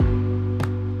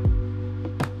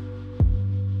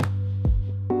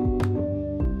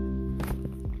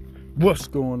What's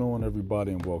going on,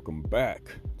 everybody, and welcome back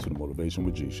to the Motivation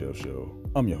with G-Chef show.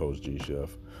 I'm your host,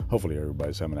 G-Chef. Hopefully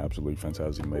everybody's having an absolutely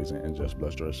fantastic, amazing, and just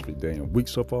blessed rest of your day and week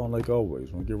so far. And like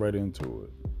always, we'll get right into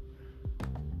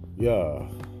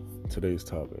it. Today's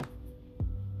topic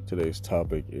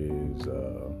is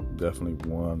definitely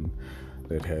one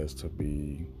that has to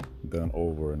be done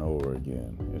over and over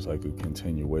again. It's like a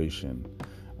continuation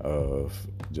of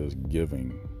just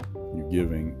giving. You're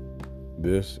giving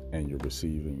this and you're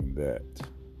receiving that,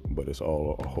 but it's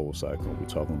all a whole cycle. We're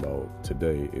talking about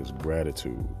today is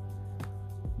gratitude.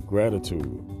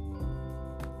 Gratitude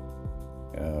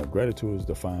is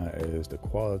defined as the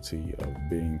quality of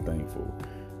being thankful,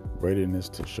 readiness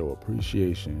to show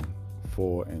appreciation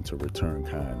for and to return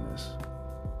kindness.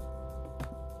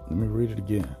 Let me read it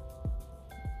again.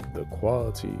 The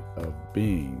quality of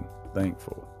being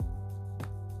thankful,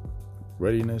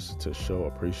 readiness to show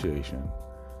appreciation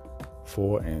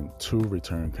for and to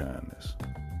return kindness.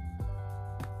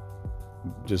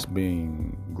 Just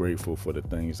being grateful for the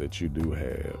things that you do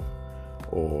have,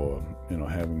 or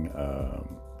having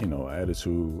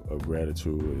attitude of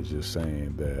gratitude is just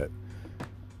saying that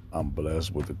I'm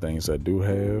blessed with the things I do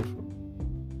have.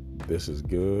 This is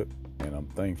good, and I'm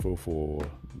thankful for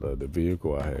the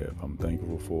vehicle I have. I'm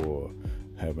thankful for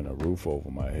having a roof over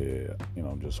my head.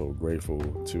 I'm just so grateful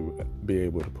to be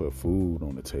able to put food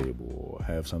on the table or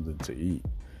have something to eat.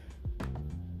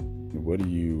 What are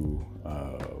you,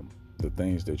 the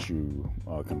things that you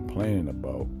are complaining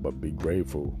about, but be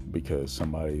grateful because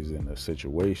somebody's in a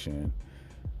situation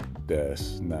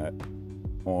that's not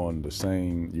on the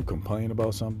same, you complain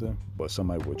about something, but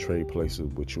somebody would trade places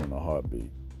with you in a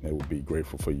heartbeat. They would be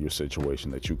grateful for your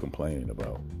situation that you complaining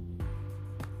about.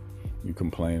 You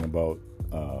complain about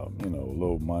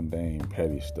little mundane,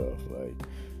 petty stuff like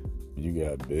you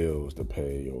got bills to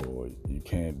pay, or you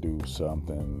can't do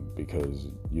something because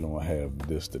you don't have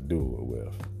this to do it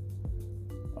with.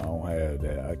 I don't have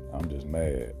that. I'm just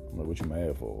mad. What you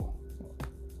mad for?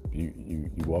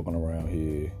 You walking around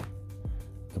here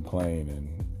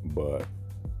complaining, but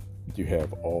you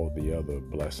have all the other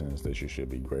blessings that you should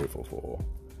be grateful for.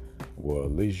 Well,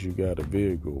 at least you got a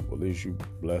vehicle. At least you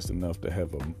blessed enough to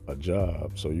have a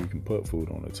job so you can put food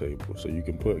on the table, so you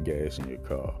can put gas in your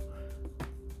car,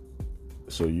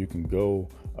 so you can go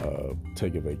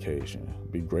take a vacation.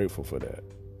 Be grateful for that.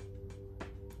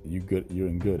 You're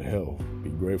in good health.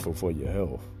 Be grateful for your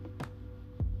health.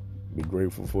 Be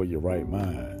grateful for your right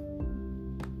mind.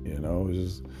 It's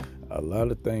just a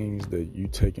lot of things that you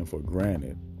taking for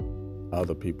granted.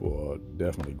 Other people are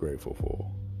definitely grateful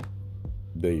for.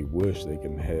 They wish they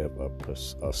can have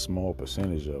a small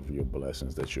percentage of your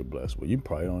blessings that you're blessed with. You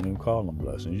probably don't even call them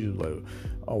blessings. You're just like,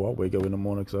 oh, I wake up in the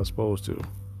morning because I'm supposed to.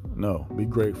 No, be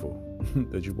grateful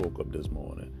that you woke up this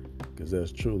morning, because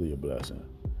that's truly a blessing.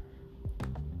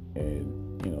 And,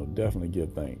 definitely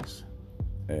give thanks.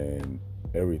 And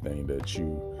everything that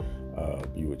you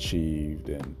achieved,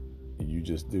 and you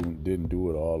just didn't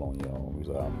do it all on your own.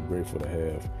 So I'm grateful to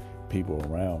have people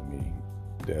around me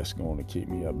that's going to keep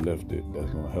me uplifted,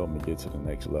 that's going to help me get to the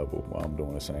next level while I'm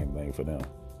doing the same thing for them.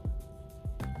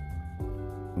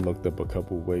 Looked up a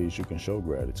couple ways you can show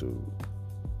gratitude.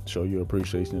 Show your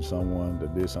appreciation to someone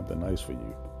that did something nice for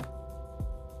you.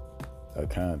 A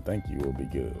kind thank you will be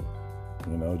good.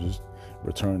 Just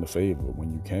return the favor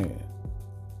when you can.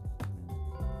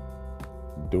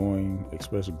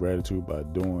 Express gratitude by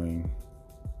doing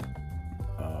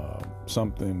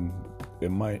something.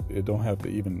 It don't have to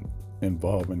even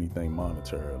involve anything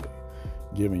monetarily.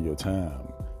 Giving your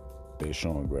time is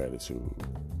showing gratitude.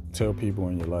 Tell people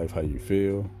in your life how you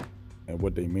feel and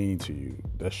what they mean to you.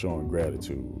 That's showing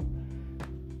gratitude.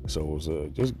 So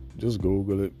just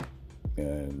Google it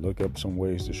and look up some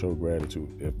ways to show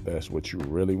gratitude if that's what you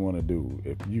really want to do.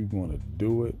 If you want to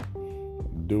do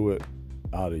it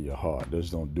out of your heart.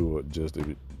 Just don't do it just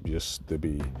to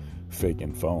be fake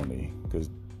and phony, because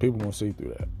people won't see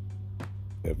through that.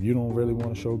 If you don't really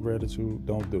want to show gratitude,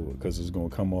 don't do it, because it's going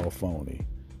to come off phony,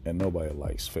 and nobody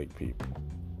likes fake people.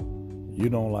 You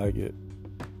don't like it,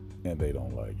 and they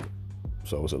don't like it.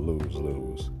 So it's a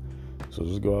lose-lose. So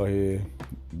just go out here,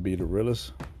 be the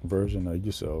realest version of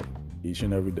yourself each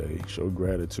and every day. Show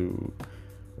gratitude,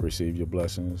 receive your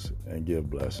blessings, and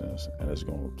give blessings. And it's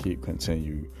going to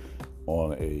continue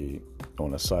on a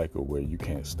cycle where you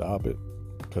can't stop it,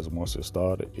 because once it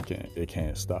started, it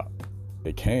can't stop.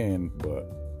 It can, but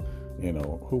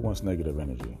who wants negative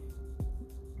energy?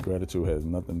 Gratitude has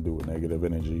nothing to do with negative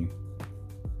energy.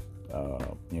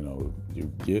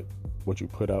 You get what you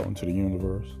put out into the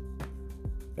universe,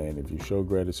 and if you show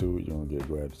gratitude, you're gonna get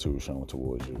gratitude shown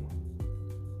towards you.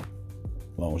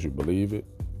 As long as you believe it,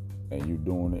 and you're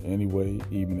doing it anyway,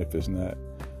 even if it's not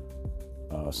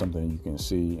something you can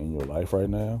see in your life right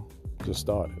now, just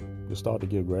start it. Just start to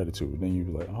give gratitude. Then you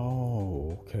be like,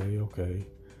 oh, okay.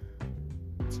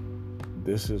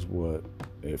 This is what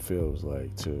it feels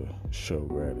like to show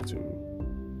gratitude.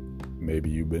 Maybe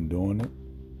you've been doing it.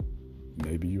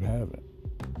 Maybe you haven't.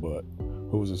 But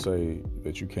who's to say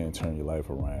that you can't turn your life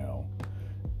around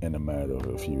in a matter of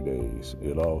a few days?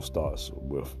 It all starts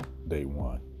with day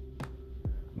one.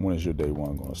 When is your day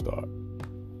one going to start?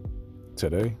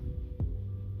 Today?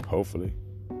 Hopefully.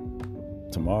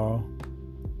 Tomorrow?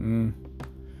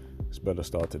 It's better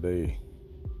start today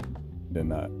than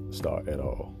not start at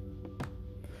all.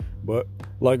 But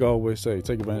like I always say,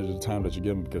 take advantage of the time that you're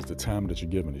given, because the time that you're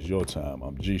given is your time.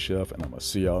 I'm G Chef, and I'm going to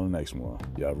see y'all in the next one.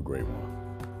 Y'all have a great one.